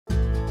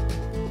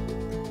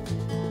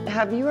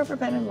Have you ever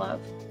been in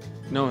love?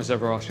 No one's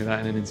ever asked me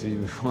that in an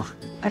interview before.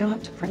 I don't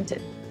have to print it.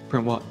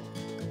 Print what?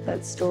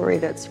 That story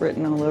that's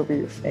written all over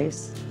your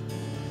face.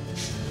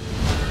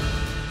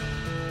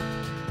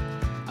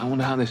 I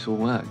wonder how this all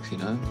works, you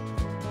know?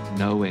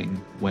 Knowing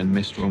when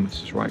Mr. or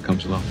Mrs. Right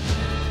comes along.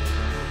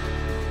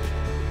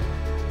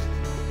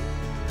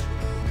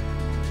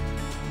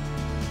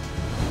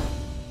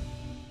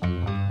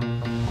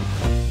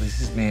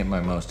 This is me at my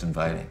most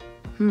inviting.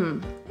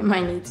 It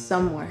might need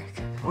some work.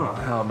 Well,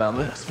 how about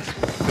this?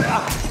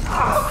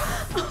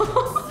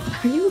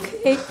 Are you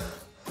okay?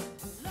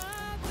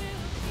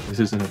 This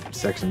isn't a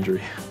sex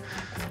injury.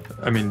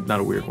 I mean, not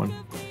a weird one.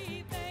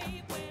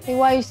 Hey,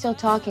 why are you still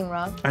talking,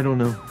 Rob? I don't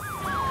know.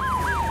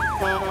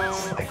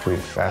 It's like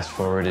we've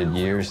fast-forwarded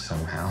years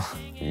somehow.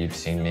 You've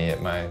seen me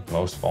at my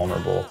most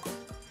vulnerable.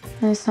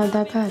 It's not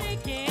that bad.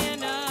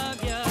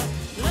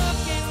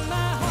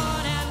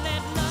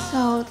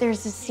 So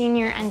there's a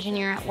senior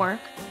engineer at work.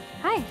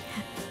 Hi.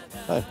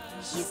 Hi.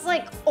 He's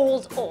like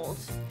old.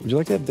 Would you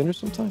like to have dinner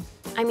sometime?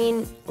 I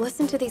mean,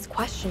 listen to these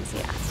questions he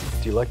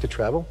asked. Do you like to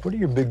travel? What are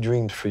your big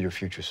dreams for your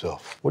future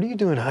self? What are you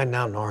doing hiding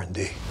out in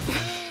R&D?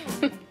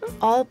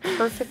 All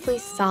perfectly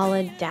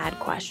solid dad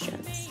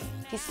questions.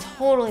 He's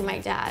totally my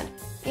dad.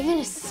 Even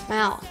his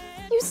smell.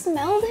 You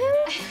smelled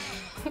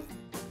him?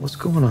 What's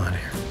going on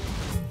here?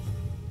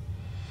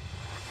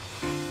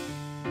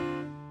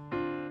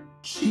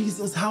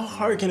 Jesus, how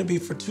hard can it be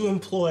for two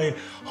employed,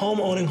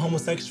 home-owning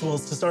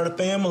homosexuals to start a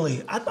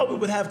family? I thought we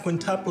would have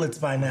quintuplets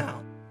by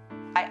now.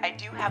 I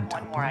do have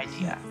one more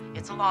idea.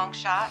 It's a long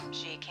shot.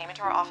 She came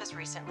into our office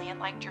recently and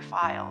liked your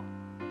file.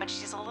 But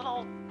she's a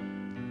little...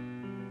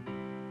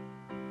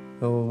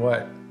 Oh,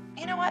 what?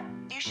 You know what?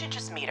 You should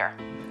just meet her.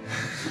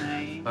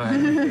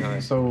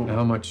 So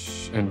how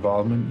much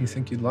involvement you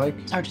think you'd like?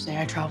 It's hard to say.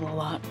 I travel a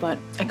lot, but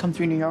I come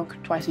through New York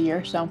twice a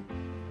year, so I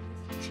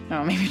don't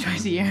know, maybe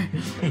twice a year.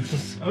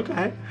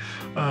 Okay.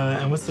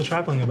 And what's the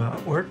traveling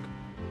about? Work?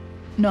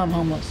 No, I'm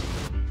homeless.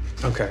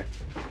 Okay,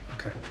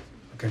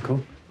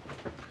 cool.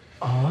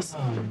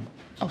 Awesome.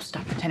 Oh,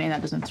 stop pretending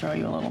that doesn't throw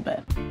you a little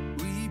bit.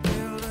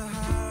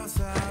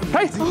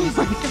 Hey! Oh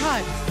my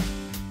God!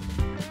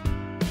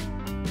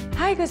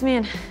 Hi,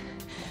 Guzman.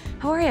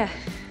 How are you?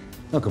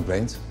 No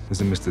complaints.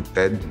 Isn't Mr.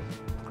 Ted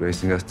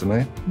gracing us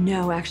tonight?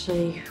 No,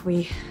 actually,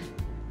 we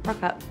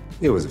broke up.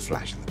 It was a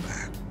flash in the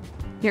pan.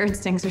 Your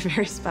instincts are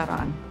very spot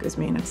on,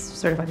 Guzman. It's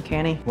sort of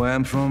uncanny. Where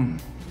I'm from,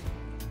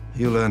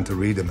 you learn to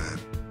read a man.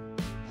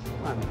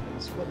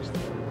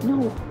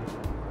 No.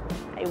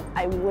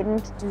 I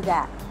wouldn't do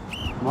that.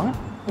 What?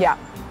 Yeah.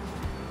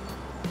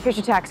 Here's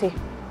your taxi.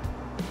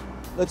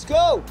 Let's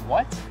go!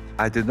 What?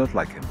 I did not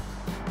like him.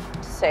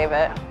 Save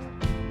it.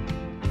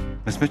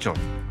 Miss Mitchell,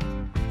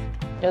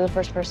 You're the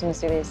first person to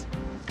see these.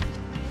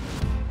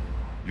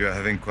 you're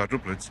having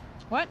quadruplets.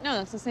 What? No,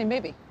 that's the same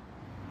baby.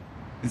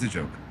 It's a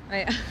joke.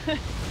 Right.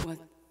 What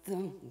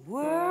the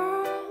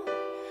world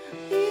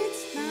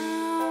needs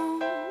now.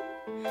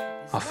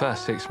 Our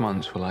first 6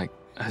 months were like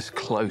as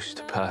close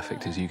to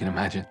perfect as you can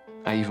imagine.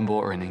 I even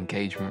bought her an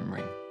engagement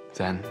ring.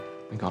 Then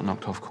we got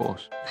knocked off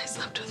course. I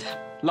slept with him.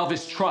 Love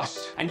is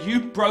trust, and you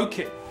broke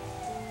it.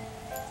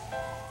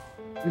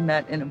 We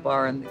met in a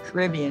bar in the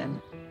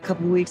Caribbean. A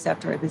couple of weeks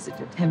after I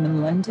visited him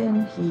in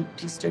London,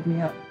 he stood me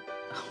up.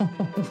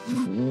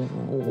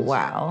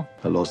 Wow.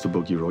 I lost the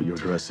book you wrote your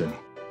address in.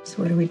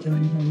 So what are we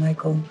doing here,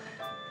 Michael?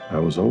 I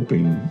was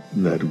hoping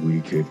that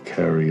we could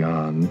carry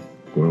on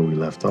where we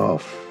left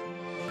off.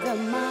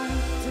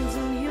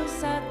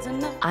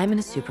 I'm in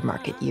a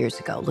supermarket years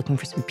ago looking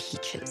for some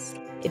peaches.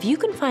 If you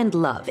can find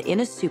love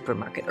in a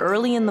supermarket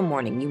early in the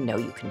morning, you know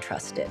you can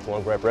trust it.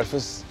 Want to grab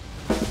breakfast?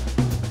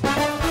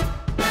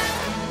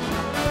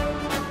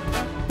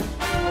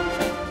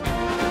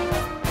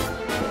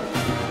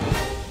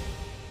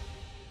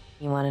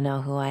 You want to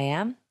know who I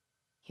am?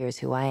 Here's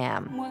who I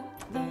am.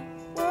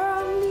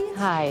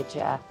 Hi,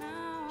 Jeff.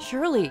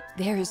 Surely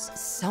there's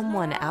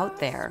someone out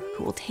there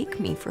who will take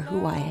me for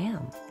who I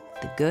am.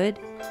 The good,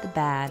 the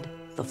bad,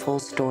 the full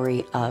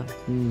story of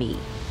me.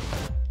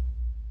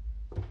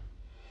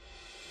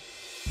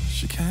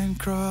 She can't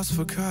cross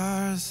for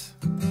cars.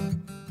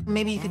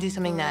 Maybe you could do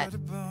something that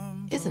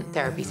isn't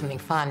therapy, something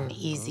fun,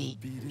 easy,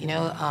 you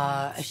know,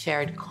 a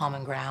shared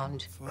common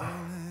ground.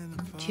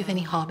 Do you have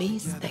any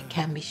hobbies that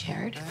can be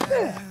shared?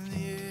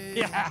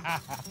 Yeah.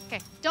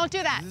 Okay, don't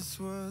do that.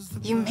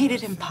 You made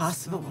it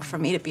impossible for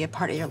me to be a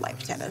part of your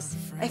life, Dennis.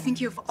 I think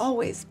you've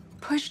always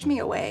pushed me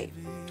away.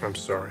 I'm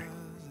sorry.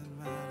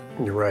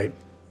 You're right.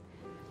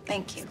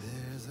 Thank you.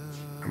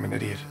 I'm an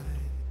idiot.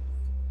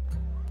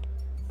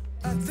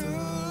 Want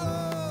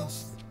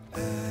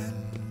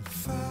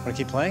to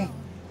keep playing?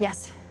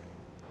 Yes.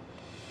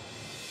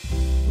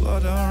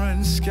 Blood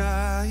orange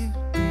sky.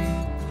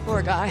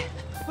 Poor guy.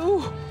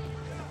 Ooh,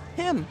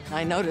 him.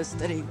 I noticed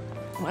that he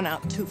went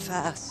out too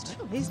fast.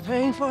 He's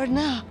paying for it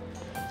now.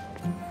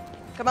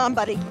 Come on,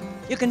 buddy.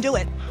 You can do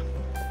it.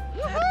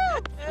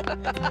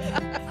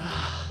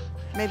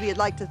 Maybe you'd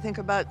like to think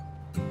about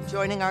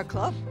joining our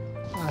club?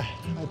 I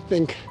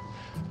think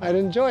I'd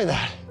enjoy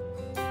that.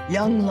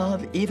 Young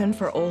love, even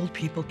for old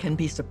people, can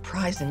be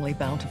surprisingly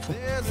bountiful.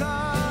 There's a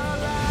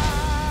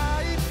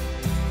light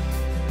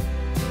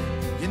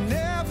you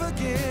never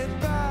get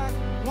back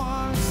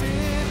once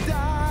it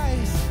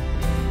dies.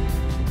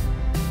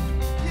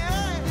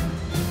 Yeah.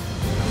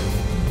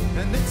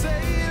 And they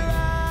say